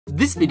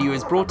This video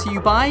is brought to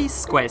you by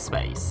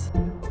Squarespace.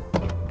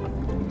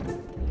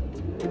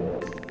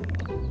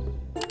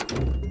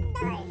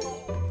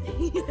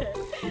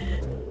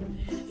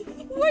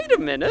 Wait a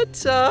minute,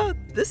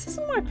 this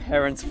isn't my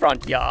parents'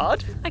 front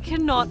yard. I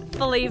cannot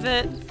believe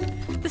it.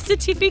 The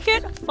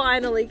certificate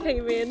finally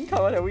came in.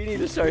 Come on, we need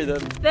to show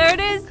them. There it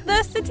is,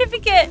 the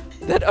certificate.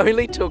 That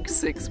only took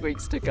 6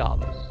 weeks to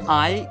come.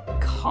 I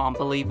can't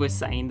believe we're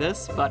saying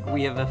this, but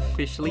we have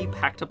officially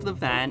packed up the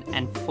van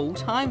and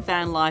full-time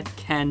van life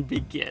can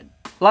begin.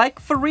 Like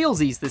for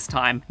realsies this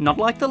time, not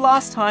like the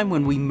last time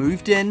when we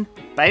moved in,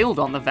 bailed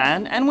on the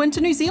van, and went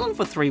to New Zealand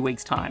for 3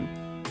 weeks' time.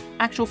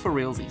 Actual for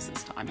realsies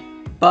this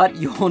time. But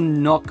you're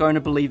not going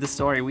to believe the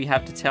story we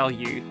have to tell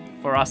you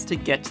for us to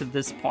get to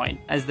this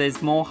point, as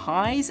there's more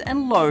highs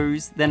and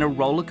lows than a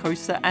roller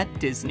coaster at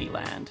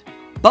Disneyland.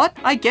 But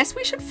I guess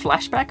we should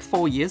flash back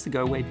 4 years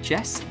ago where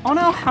Jess, on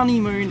our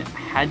honeymoon,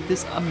 had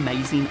this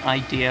amazing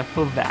idea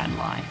for van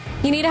life.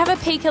 You need to have a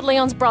peek at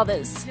Leon's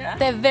brothers. Yeah.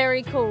 They're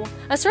very cool.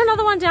 I saw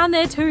another one down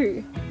there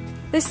too.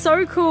 They're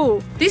so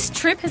cool. This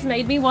trip has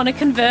made me want to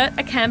convert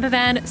a camper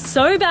van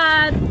so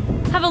bad.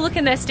 Have a look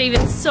in there, Steve.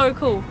 It's so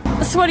cool.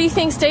 So what do you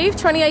think, Steve?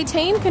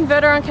 2018,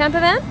 converter on camper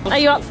van? Are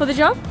you up for the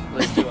job?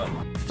 Let's do it.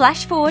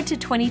 Flash forward to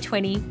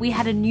 2020, we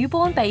had a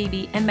newborn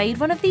baby and made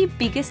one of the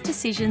biggest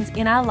decisions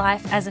in our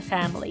life as a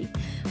family.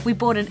 We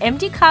bought an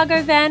empty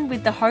cargo van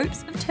with the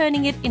hopes of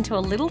turning it into a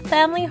little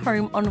family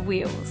home on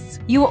wheels.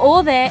 You were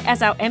all there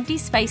as our empty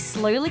space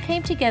slowly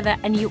came together,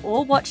 and you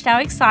all watched our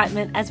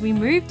excitement as we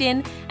moved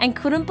in and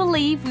couldn't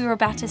believe we were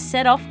about to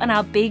set off on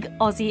our big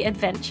Aussie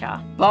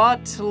adventure.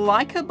 But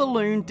like a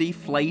balloon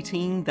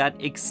deflating, that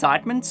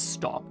excitement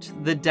stopped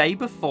the day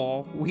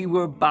before we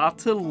were about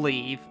to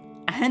leave.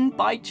 And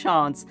by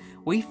chance,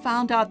 we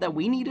found out that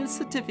we needed a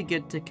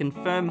certificate to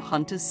confirm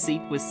Hunter's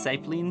seat was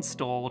safely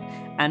installed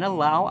and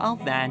allow our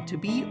van to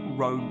be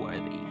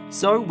roadworthy.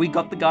 So we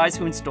got the guys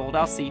who installed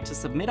our seat to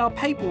submit our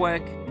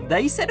paperwork.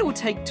 They said it would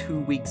take 2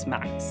 weeks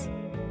max.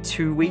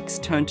 2 weeks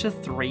turned to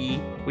 3,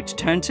 which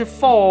turned to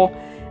 4,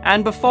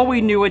 and before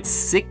we knew it,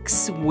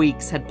 6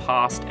 weeks had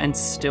passed and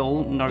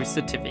still no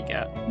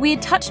certificate. We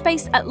had touched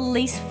base at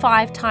least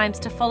 5 times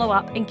to follow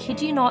up, and kid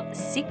you not,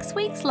 6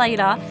 weeks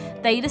later,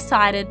 they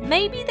decided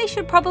maybe they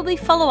should probably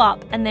follow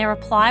up, and their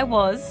reply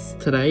was...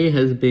 Today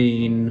has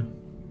been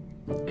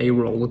a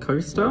roller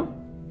coaster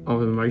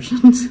of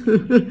emotions.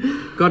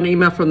 Got an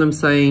email from them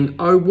saying,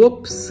 oh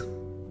whoops,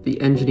 the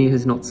engineer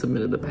has not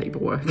submitted the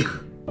paperwork.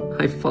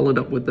 I followed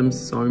up with them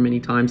so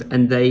many times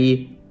and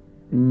they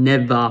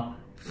never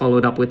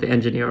followed up with the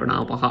engineer on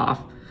our behalf.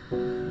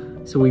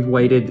 So we've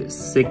waited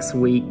 6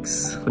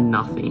 weeks for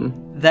nothing.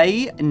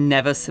 They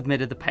never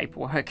submitted the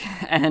paperwork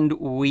and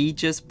we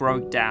just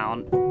broke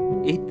down.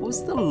 It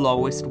was the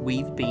lowest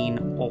we've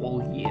been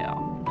all year.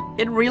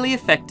 It really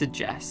affected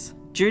Jess.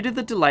 Due to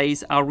the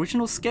delays, our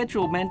original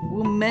schedule meant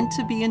we were meant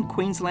to be in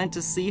Queensland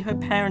to see her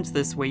parents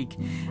this week,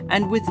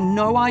 and with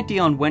no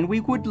idea on when we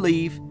would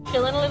leave.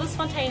 Feeling a little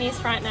spontaneous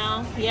right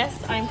now.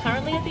 Yes, I'm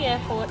currently at the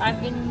airport.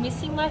 I've been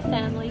missing my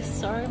family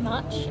so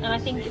much, and I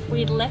think if we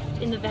had left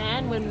in the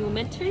van when we were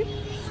meant to,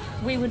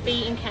 we would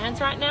be in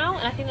Cairns right now,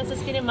 and I think that's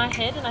just been in my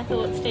head, and I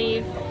thought,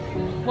 Steve,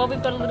 well,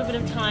 we've got a little bit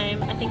of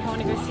time. I think I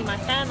want to go see my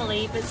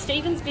family, but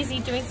Stephen's busy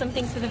doing some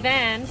things for the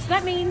van, so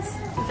that means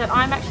that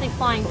I'm actually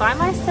flying by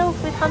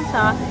myself with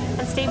Hunter,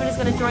 and Stephen is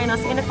going to join us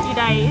in a few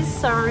days,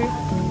 so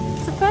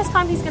it's the first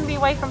time he's going to be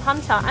away from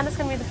Hunter, and it's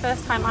going to be the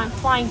first time I'm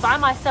flying by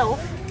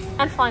myself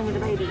and flying with a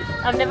baby.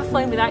 I've never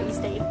flown without you,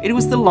 Steve. It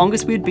was the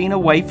longest we'd been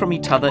away from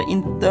each other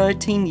in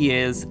 13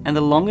 years, and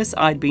the longest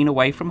I'd been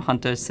away from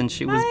Hunter since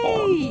she was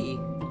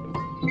born.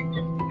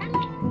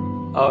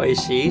 Oh,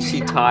 is she? Is she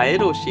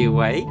tired or is she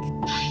awake?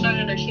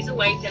 No, she's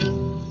awake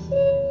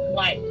and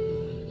like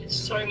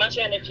so much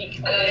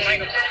energy.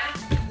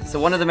 So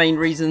one of the main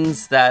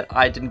reasons that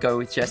I didn't go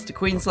with Jess to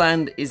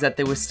Queensland is that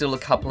there were still a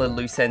couple of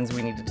loose ends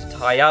we needed to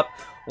tie up.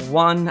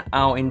 One,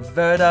 our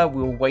inverter,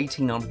 we were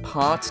waiting on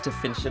parts to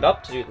finish it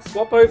up to do the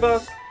swap over.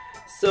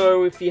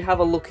 So if you have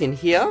a look in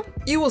here,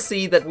 you will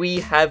see that we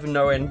have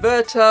no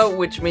inverter,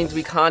 which means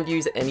we can't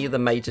use any of the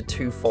major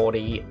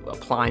 240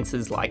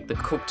 appliances like the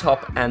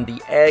cooktop and the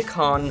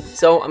aircon.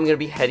 So I'm going to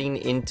be heading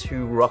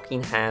into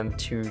Rockingham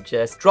to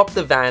just drop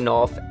the van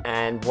off,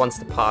 and once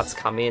the parts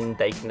come in,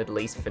 they can at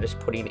least finish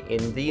putting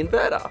in the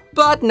inverter.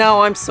 But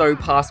now I'm so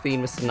past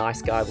being Mr.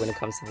 Nice Guy when it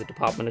comes to the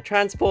Department of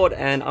Transport,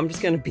 and I'm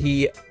just going to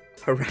be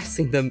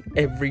harassing them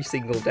every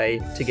single day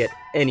to get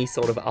any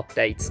sort of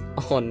updates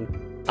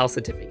on our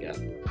certificate.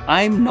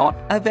 I'm not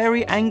a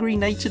very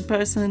angry-natured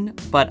person,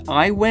 but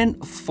I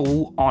went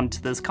full on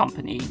to this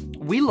company.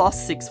 We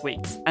lost 6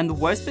 weeks, and the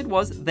worst bit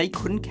was they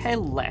couldn't care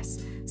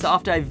less. So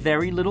after a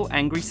very little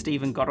angry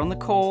Stephen got on the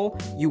call,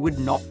 you would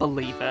not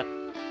believe it.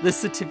 The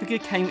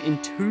certificate came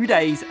in 2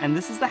 days, and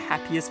this is the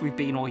happiest we've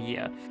been all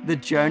year. The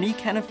journey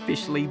can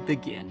officially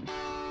begin.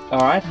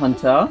 All right,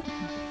 Hunter.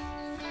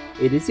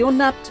 It is your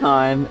nap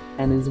time,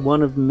 and is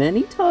one of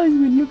many times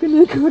when you're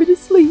gonna go to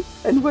sleep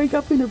and wake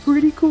up in a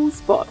pretty cool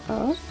spot,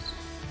 huh?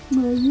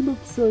 Oh, you look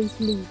so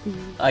sleepy.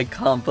 I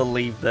can't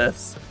believe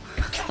this.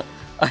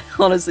 I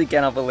honestly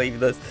cannot believe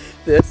this.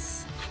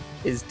 This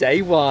is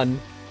day one.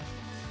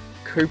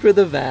 Cooper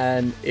the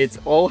van. It's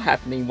all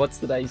happening. What's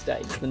today's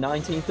date? It's the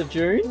 19th of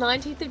June?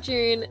 19th of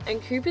June,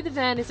 and Cooper the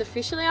van is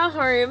officially our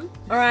home.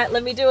 Alright,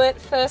 let me do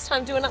it. First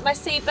time doing up my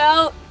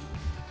seatbelt.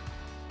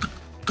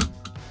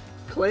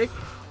 Click.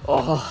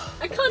 Oh.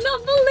 I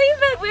cannot believe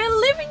it. We're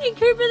living in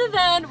Cooper the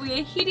van. We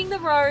are hitting the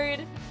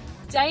road.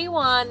 Day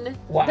one.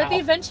 Wow. Let the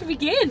adventure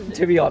begin.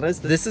 To be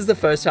honest, this is the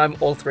first time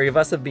all three of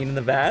us have been in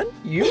the van.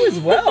 You as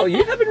well.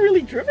 You haven't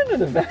really driven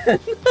in a van.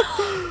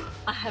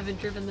 I haven't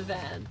driven the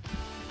van.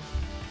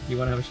 You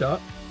want to have a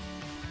shot?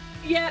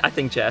 Yeah. I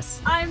think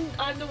Jess. I'm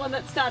the one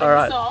that started All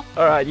right. this off.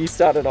 All right, you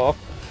started off.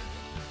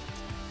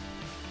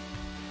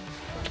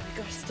 Oh my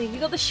gosh, Steve, you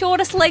got the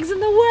shortest legs in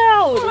the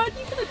world. All right,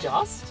 you can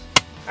adjust.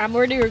 I'm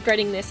already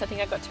regretting this. I think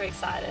I got too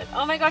excited.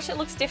 Oh my gosh, it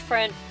looks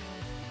different.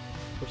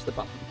 Push the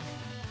button.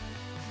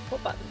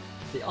 What button?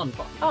 The on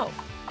button. Oh.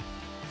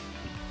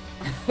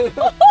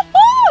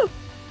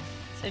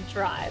 So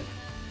drive.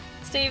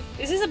 Steve,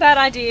 is this a bad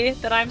idea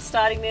that I'm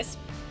starting this?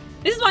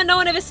 This is why no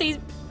one ever sees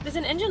there's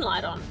an engine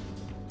light on.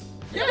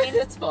 Yeah,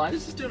 that's fine.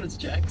 It's just doing its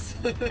checks.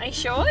 Are you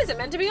sure? Is it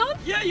meant to be on?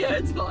 Yeah,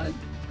 it's fine.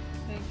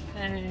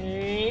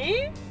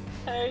 Okay.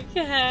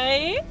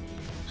 Okay.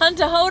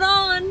 Hunter, hold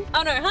on.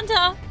 Oh no,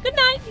 Hunter, good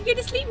night. You go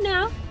to sleep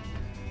now.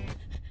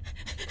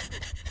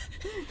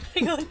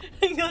 Hang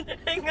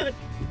on.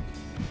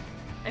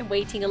 I'm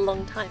waiting a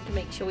long time to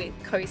make sure the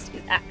coast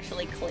is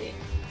actually clear.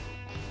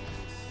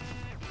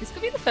 This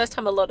could be the first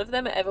time a lot of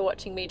them are ever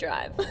watching me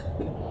drive.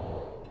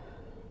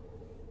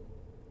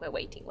 We're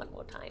waiting one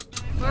more time.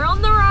 We're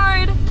on the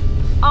road.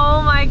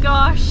 Oh my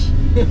gosh.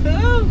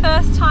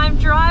 First time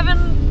driving.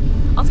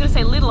 I was gonna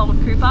say little old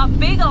Cooper,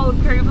 big old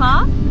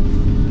Cooper.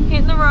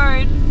 Hitting the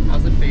road.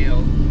 How's it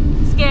feel?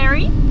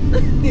 Scary.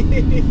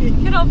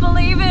 Cannot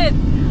believe it.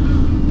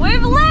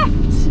 We've left.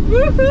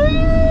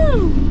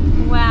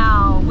 Woohoo!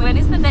 Wow. When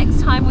is the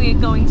next time we are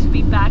going to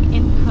be back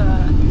in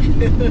Perth?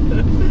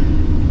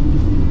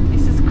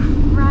 This is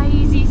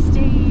crazy,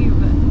 Steve.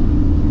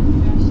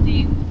 Gosh,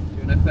 Steve.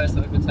 Doing our first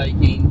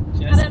overtaking.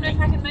 Jess, I don't know if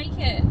I can make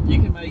it. You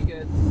can make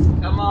it.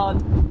 Come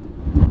on.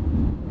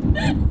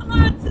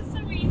 Oh, it's just so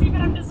easy,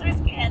 but I'm just so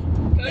scared.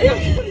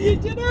 You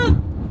did it!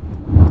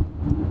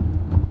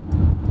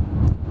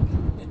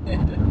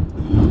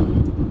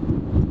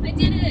 I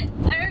did it.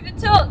 I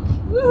overtook.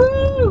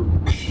 Woohoo!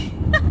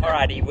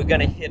 Alrighty, we're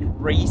gonna hit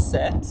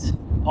reset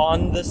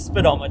on the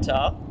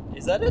speedometer.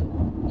 Is that it?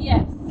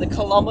 Yes. The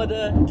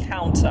kilometer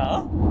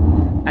counter.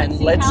 And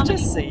See let's how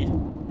just many- see.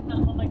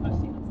 Oh my gosh,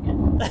 Steve,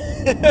 I'm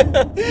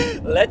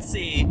scared. Let's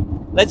see.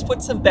 Let's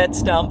put some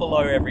bets down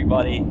below,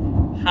 everybody.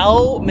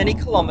 How many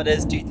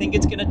kilometers do you think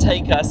it's going to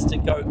take us to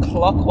go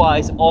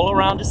clockwise all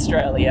around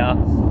Australia?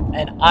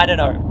 And I don't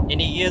know, in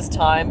a year's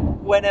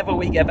time, whenever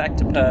we get back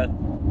to Perth,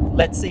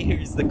 let's see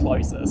who's the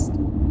closest.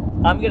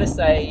 I'm going to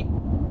say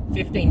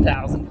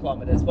 15,000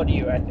 kilometers. What do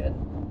you reckon?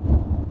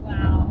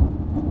 Wow.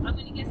 I'm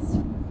going to guess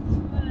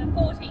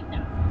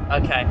 14,000.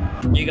 Okay,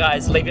 you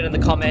guys leave it in the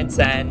comments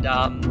and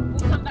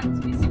We'll come back to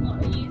this in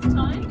what, a year's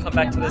time? come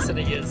back to this in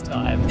a year's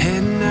time.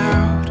 Heading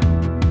out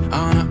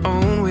on our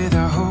own with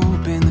our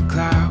hope in the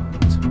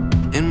clouds,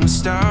 and we're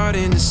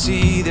starting to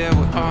see that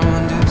we're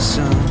onto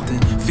something.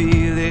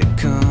 Feel it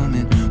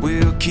coming,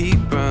 we'll keep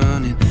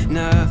running,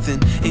 nothing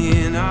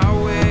in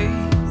our way,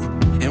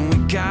 and we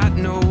got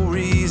no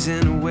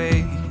reason to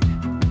wait.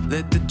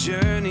 Let the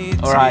journey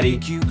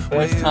take you. Alrighty,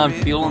 first time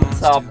fueling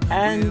this up,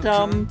 and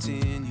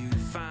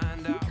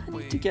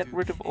to get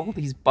rid of all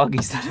these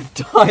buggies that have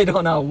died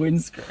on our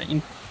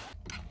windscreen.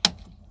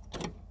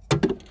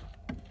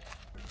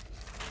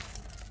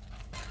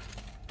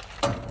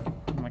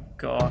 Oh my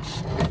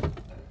gosh.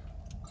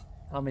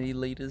 How many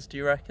litres do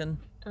you reckon?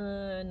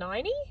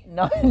 90?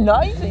 No,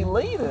 90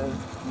 litres?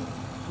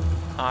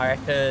 I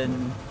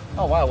reckon...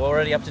 Oh wow, we're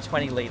already up to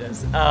 20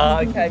 litres.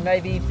 Okay,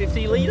 maybe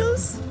 50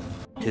 litres?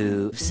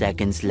 2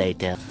 seconds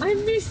later. I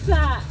missed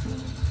that.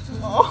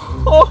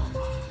 Oh,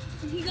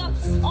 You got.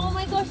 Oh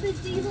my gosh, there's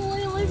diesel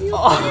oil over your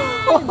oh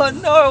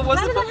hands. no, it How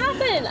wasn't... did that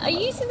happen? Are you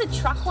using the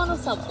truck one or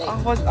something?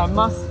 I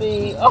must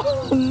be...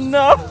 Oh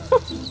no!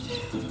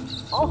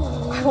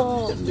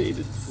 Oh, I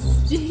needed...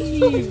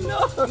 Steve.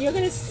 No. You're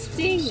gonna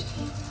stink.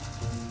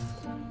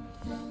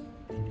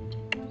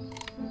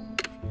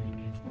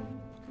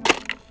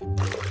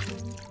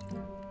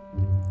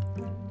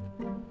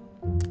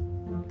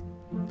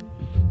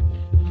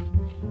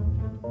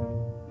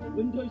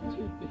 Window's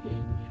too big.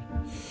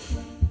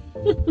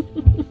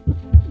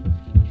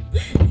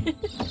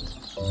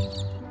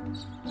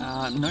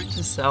 Note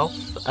to self,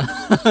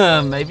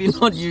 maybe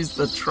not use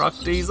the truck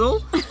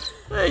diesel.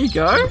 There you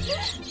go.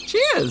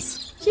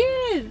 Cheers.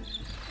 Cheers.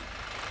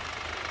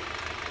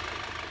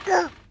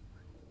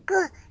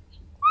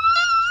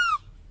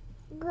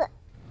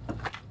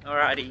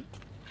 Alrighty.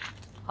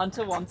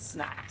 Hunter wants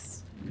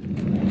snacks.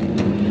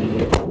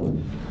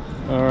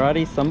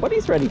 Alrighty,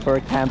 somebody's ready for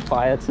a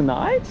campfire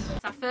tonight.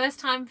 It's our first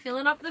time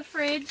filling up the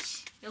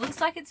fridge. It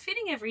looks like it's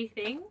fitting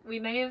everything. We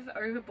may have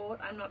overbought,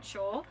 I'm not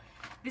sure.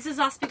 This is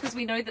us because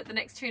we know that the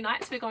next 2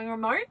 nights we're going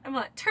remote. I'm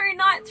like, 2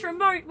 nights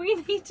remote, we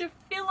need to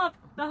fill up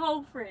the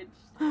whole fridge.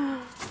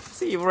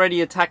 See, you've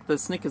already attacked the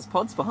Snickers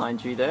pods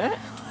behind you there.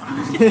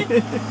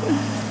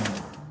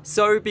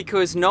 So,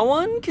 because no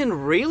one can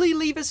really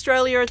leave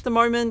Australia at the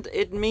moment,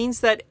 it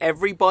means that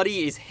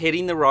everybody is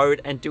hitting the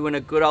road and doing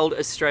a good old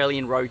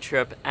Australian road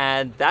trip.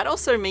 And that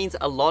also means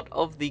a lot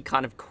of the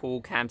kind of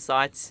cool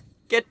campsites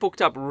get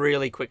booked up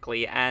really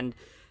quickly. And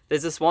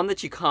there's this one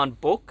that you can't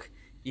book.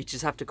 You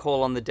just have to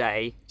call on the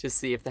day to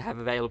see if they have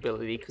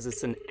availability, because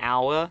it's an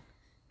hour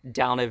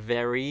down a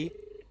very,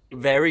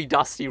 very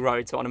dusty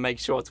road. So I want to make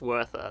sure it's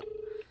worth it.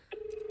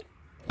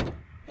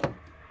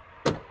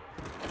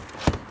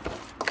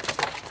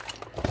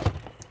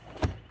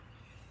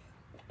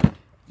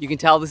 You can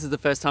tell this is the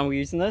first time we're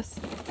using this.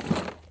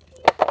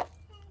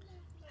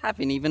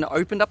 Haven't even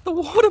opened up the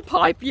water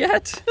pipe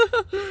yet.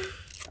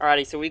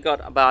 Alrighty, so we got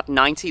about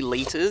 90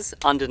 litres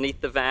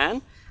underneath the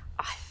van.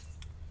 I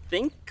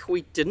think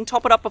we didn't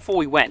top it up before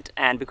we went,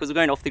 and because we're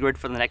going off the grid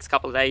for the next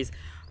couple of days,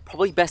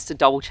 probably best to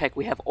double check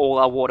we have all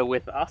our water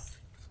with us.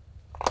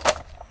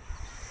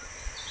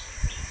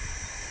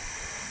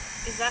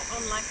 Is that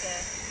on like a...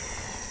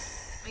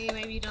 Oh, yeah,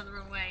 maybe you've done the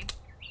wrong way.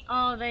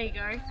 Oh, there you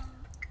go.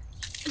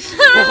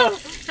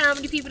 How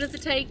many people does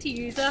it take to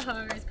use a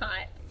hose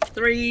pipe?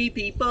 3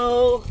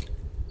 people.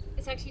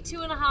 It's actually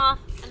 2.5,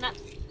 and that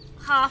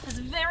half is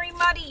very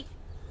muddy.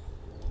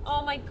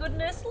 Oh my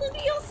goodness, look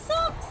at your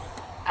socks.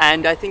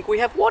 And I think we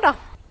have water.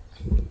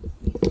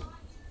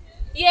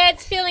 Yeah,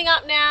 it's filling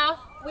up now.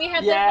 We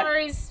had the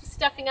hose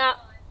stuffing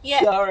up.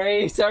 Yeah.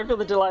 Sorry for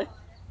the delay.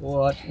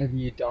 What have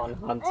you done,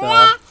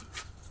 Hunter?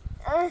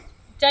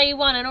 Day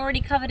 1 and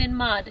already covered in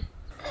mud.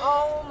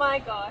 Oh my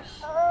gosh.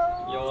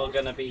 You're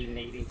gonna be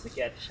needing to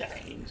get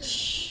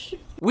changed.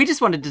 We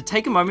just wanted to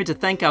take a moment to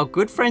thank our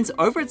good friends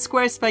over at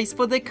Squarespace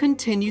for their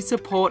continued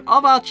support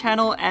of our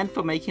channel and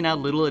for making our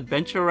little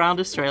adventure around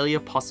Australia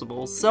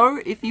possible.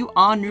 So if you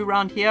are new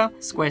around here,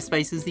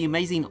 Squarespace is the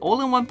amazing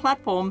all-in-one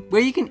platform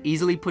where you can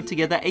easily put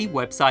together a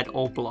website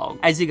or blog.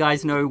 As you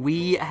guys know,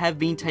 we have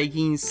been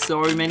taking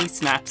so many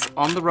snaps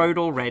on the road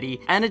already,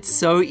 and it's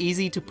so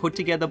easy to put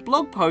together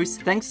blog posts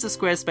thanks to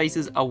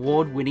Squarespace's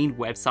award-winning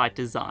website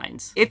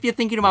designs. If you're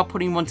thinking about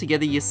putting one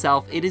together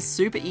yourself, it is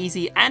super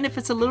easy, and if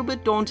it's a little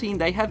bit daunting,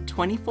 they have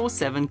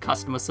 24/7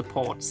 customer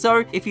support.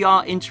 So if you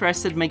are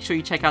interested, make sure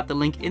you check out the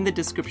link in the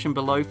description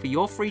below for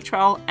your free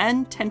trial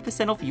and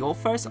 10% off your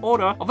first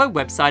order of a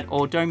website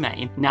or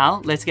domain.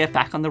 Now let's get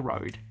back on the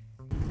road.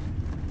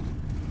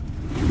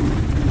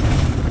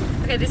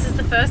 Okay, this is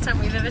the first time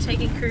we've ever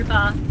taken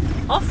Cooper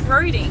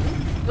off-roading.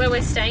 Where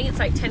we're staying, it's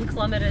like 10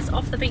 kilometers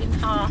off the beaten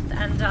path,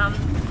 and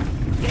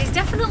it is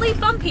definitely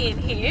bumpy in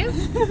here.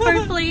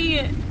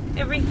 Hopefully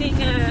everything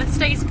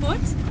stays put.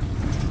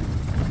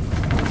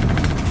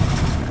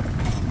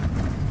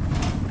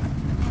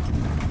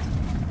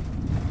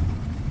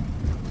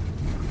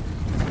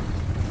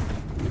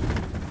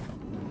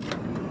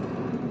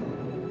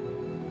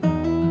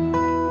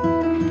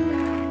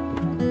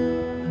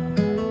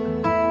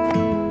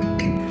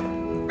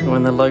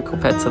 When the local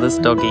pets are this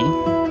doggy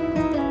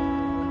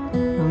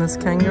and this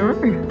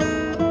kangaroo.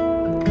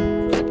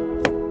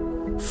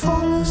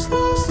 Fall has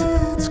lost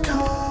its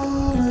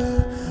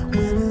color,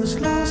 winter's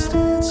lost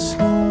its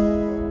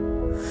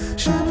snow.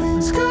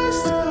 Champagne skies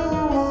still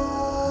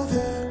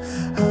water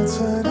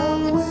outside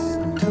our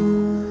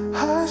window.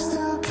 I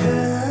still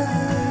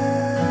care.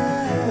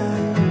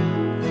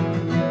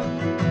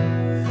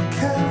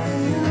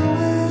 Carry you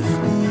with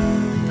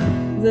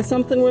me. Is there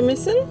something we're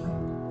missing?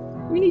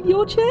 We need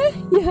your chair?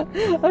 Yeah,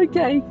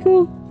 okay,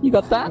 cool. You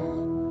got that?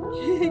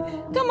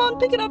 Come on,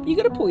 pick it up. You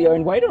gotta pull your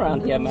own weight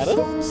around here,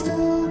 madam.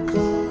 Still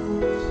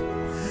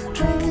goes,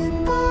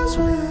 drinking bars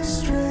with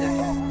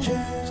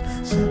strangers,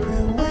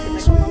 separate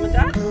ways we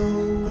go,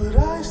 but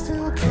I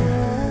still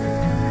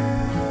care.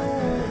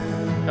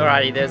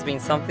 Alrighty, there's been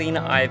something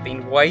I've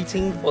been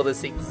waiting for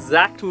this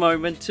exact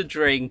moment to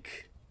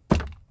drink.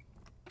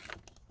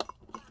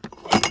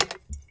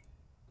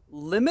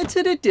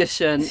 Limited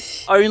edition,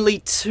 only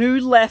 2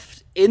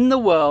 left in the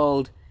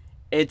world.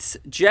 It's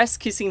Jess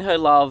kissing her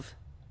love,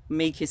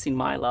 me kissing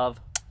my love.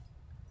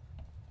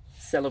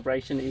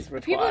 Celebration is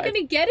required. People are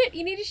gonna get it.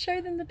 You need to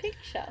show them the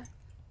picture.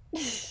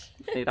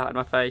 Need to hide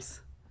my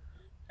face.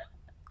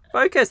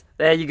 Focus.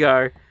 There you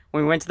go.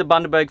 When we went to the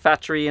Bundaberg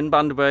factory in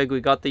Bundaberg,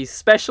 we got these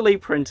specially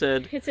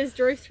printed. It says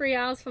drove 3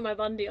 hours for my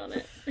Bundy on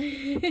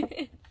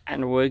it.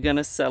 And we're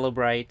gonna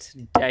celebrate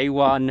day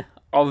 1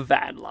 of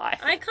van life.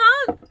 I don't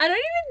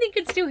even think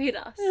it still hit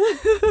us.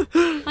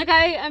 Like,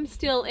 I am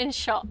still in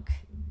shock.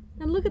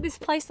 And look at this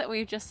place that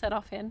we've just set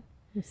off in.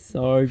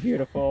 So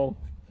beautiful.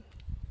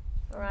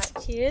 Alright,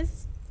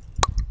 cheers.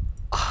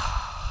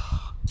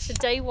 To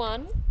day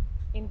 1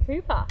 in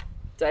Cooper.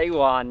 Day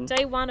 1.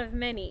 Day 1 of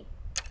many.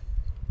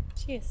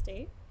 Cheers,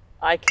 Steve.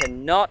 I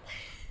cannot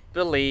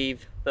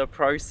believe the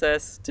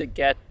process to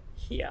get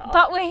here.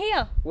 But we're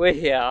here. We're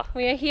here.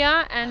 We are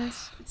here and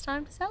it's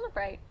time to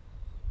celebrate.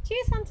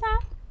 Cheers, Hunter.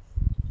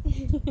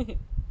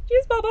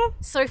 Cheers, Bubba.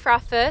 So for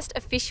our first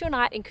official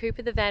night in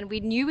Cooper the van,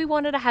 we knew we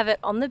wanted to have it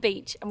on the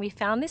beach, and we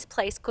found this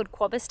place called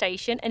Quabba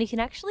Station, and you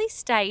can actually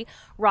stay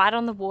right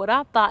on the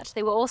water, but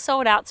they were all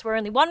sold out, so we're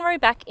only one row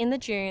back in the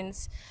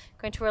dunes,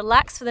 going to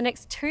relax for the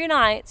next 2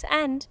 nights,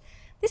 and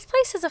this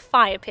place has a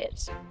fire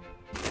pit.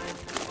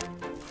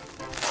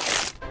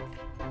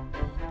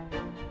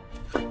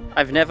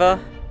 I've never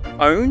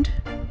owned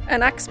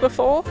an axe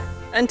before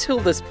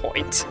until this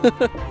point.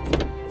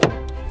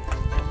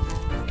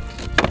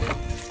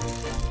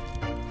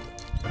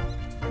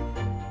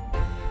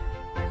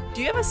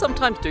 Do you ever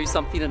sometimes do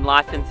something in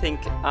life and think,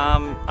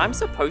 I'm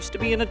supposed to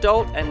be an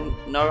adult and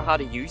know how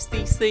to use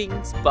these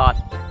things, but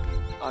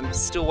I'm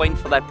still waiting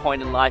for that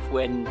point in life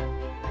when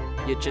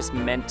you're just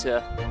meant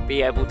to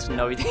be able to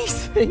know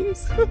these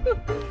things?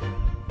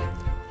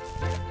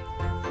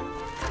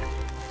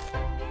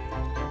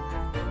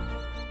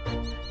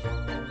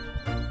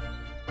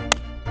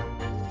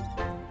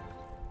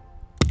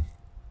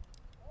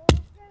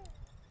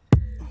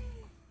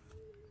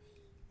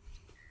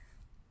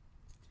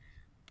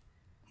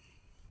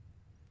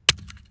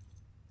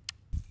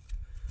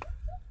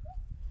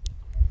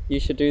 You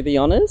should do the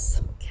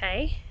honors.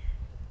 Okay.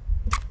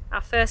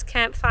 Our first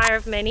campfire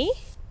of many.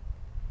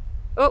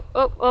 Oh,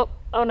 oh, oh,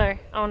 oh no,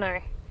 oh no.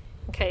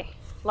 Okay,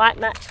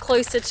 light that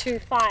closer to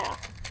fire.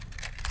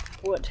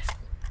 Wood.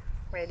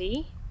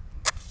 Ready?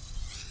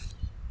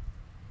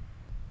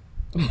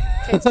 Okay,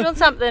 it's doing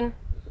something.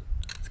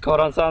 It's caught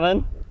on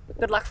something.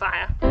 Good luck,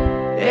 fire.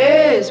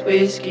 There's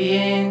whiskey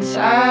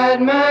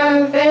inside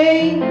my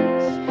veins.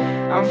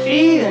 I'm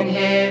feeling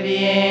heavy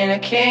and I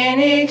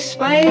can't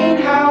explain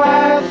how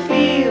I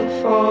feel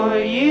for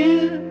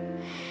you.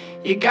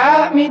 You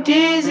got me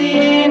dizzy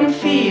and I'm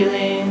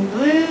feeling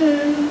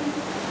blue.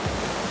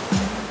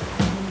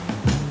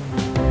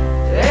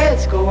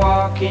 Let's go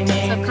walking So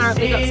in I've the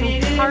currently got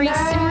city some curry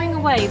tonight. simmering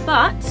away,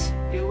 but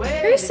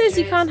who says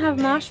you can't have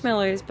much?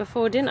 marshmallows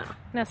before dinner?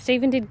 Now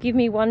Stephen did give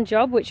me one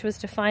job, which was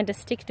to find a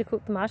stick to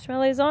cook the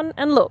marshmallows on,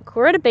 and look,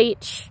 we're at a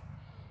beach.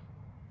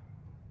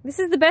 This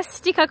is the best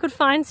stick I could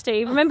find,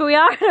 Steve. Remember, we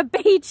are at a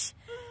beach,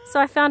 so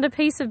I found a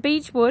piece of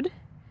beech wood.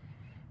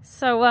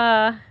 So,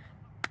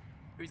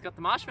 Who's got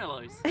the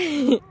marshmallows?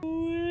 where's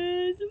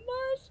a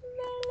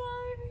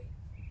marshmallow?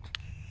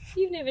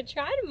 You've never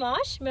tried a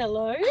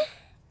marshmallow? I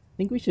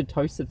think we should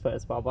toast it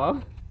first,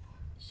 Bubba.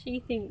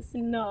 She thinks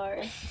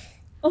no.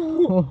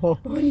 Oh,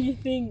 what do you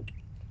think?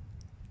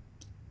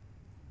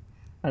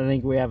 I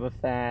think we have a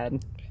fan.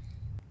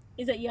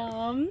 Is it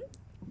yum?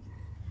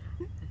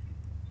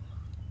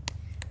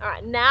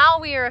 Alright, now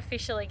we are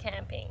officially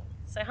camping.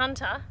 So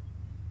Hunter,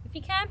 if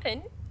you're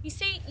camping, you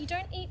see, you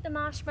don't eat the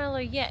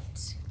marshmallow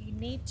yet. You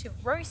need to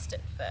roast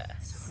it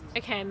first.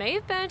 Okay, I may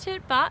have burnt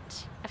it,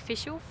 but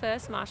official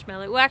first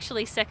marshmallow. Well,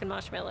 actually second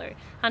marshmallow.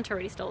 Hunter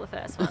already stole the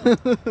first one.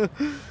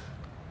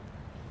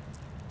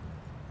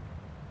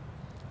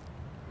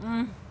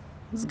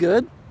 It's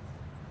good.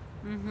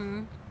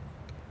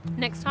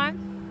 Next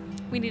time,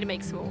 we need to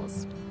make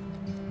s'mores.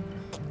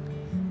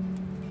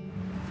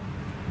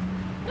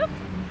 Look.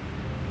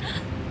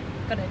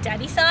 Got a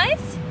daddy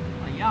size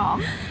Oh,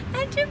 yum.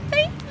 and a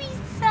baby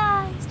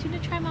size. Do you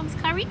want to try Mum's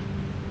curry? Do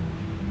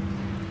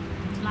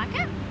you like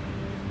it?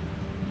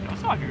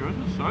 That's not good.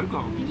 It's so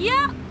good.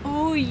 Yeah.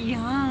 Oh,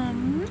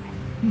 yum.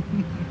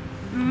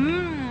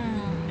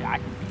 Mmm. Yeah, I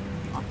can.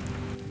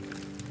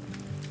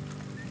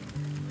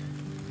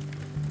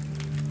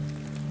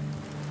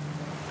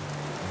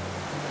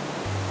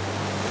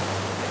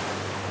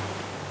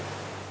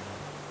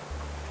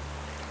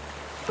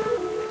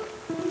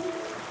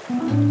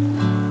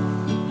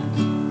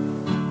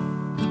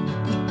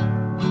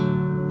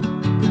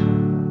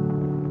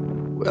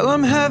 Well,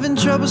 I'm having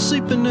trouble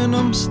sleeping and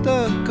I'm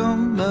stuck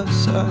on my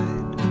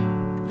side,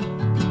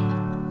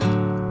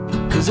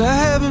 'cause I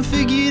haven't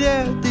figured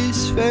out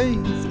this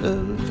phase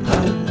of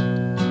life.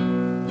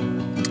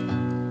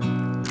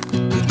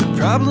 But the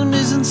problem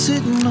isn't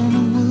sitting on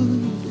a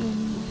wood.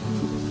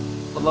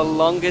 For the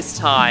longest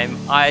time,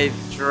 I've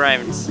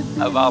dreamt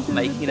about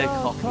making a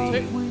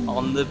coffee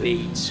on the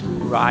beach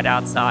right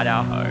outside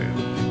our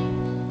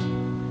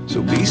home.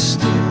 So be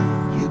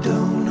still, you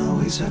don't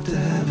always have to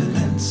have an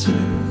answer.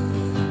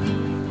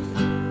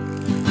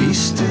 Be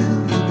still,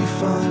 you'll be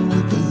fine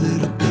with a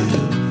little bit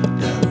of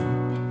doubt.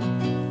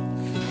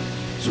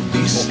 So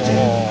be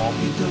still,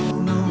 you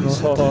don't always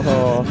have to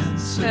have an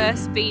answer.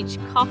 First beach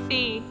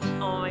coffee.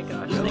 Oh my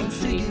gosh, thanks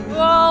Steve.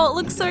 Whoa, it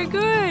looks so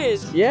good.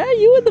 Yeah,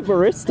 you were the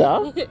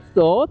barista.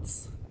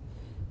 Thoughts?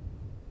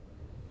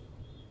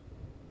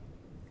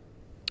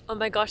 Oh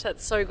my gosh,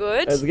 that's so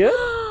good. That's good?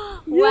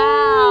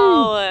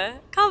 Wow.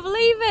 Can't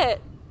believe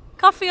it.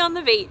 Coffee on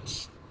the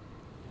beach.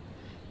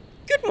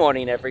 Good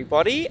morning,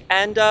 everybody,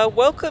 and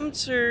welcome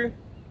to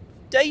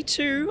day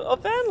 2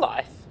 of van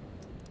life.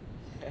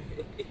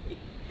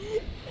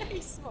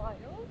 He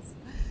smiles.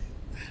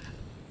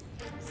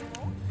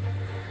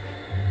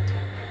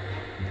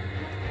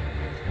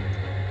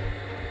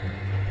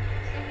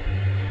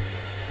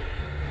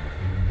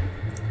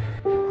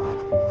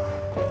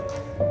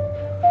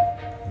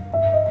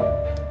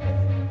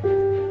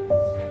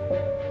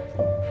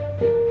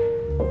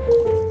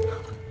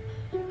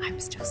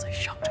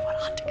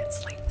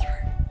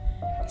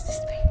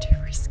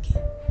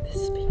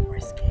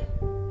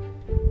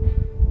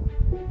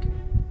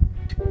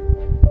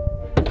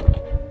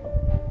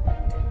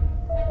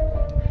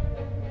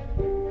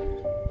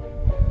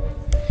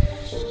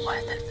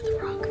 worth it for the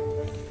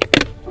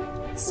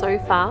rug. So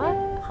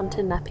far,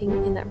 Hunter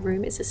napping in that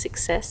room is a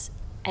success,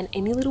 and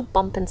any little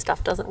bump and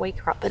stuff doesn't wake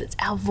her up, but it's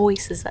our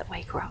voices that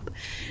wake her up.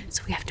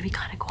 So we have to be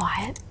kind of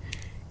quiet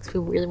because we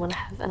really want to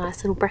have a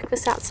nice little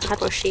breakfast outside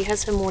while she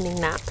has her morning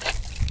nap.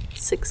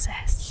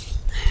 Success.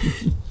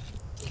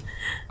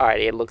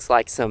 Alrighty, it looks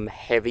like some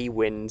heavy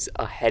winds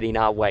are heading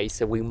our way,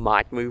 so we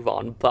might move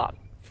on, but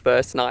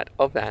first night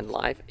of van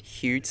life,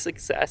 huge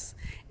success.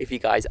 If you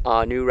guys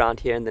are new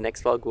around here, in the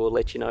next vlog we'll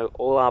let you know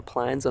all our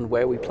plans on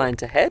where we plan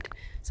to head.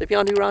 So if you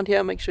are new around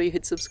here, make sure you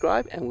hit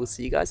subscribe, and we'll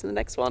see you guys in the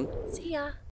next one. See ya.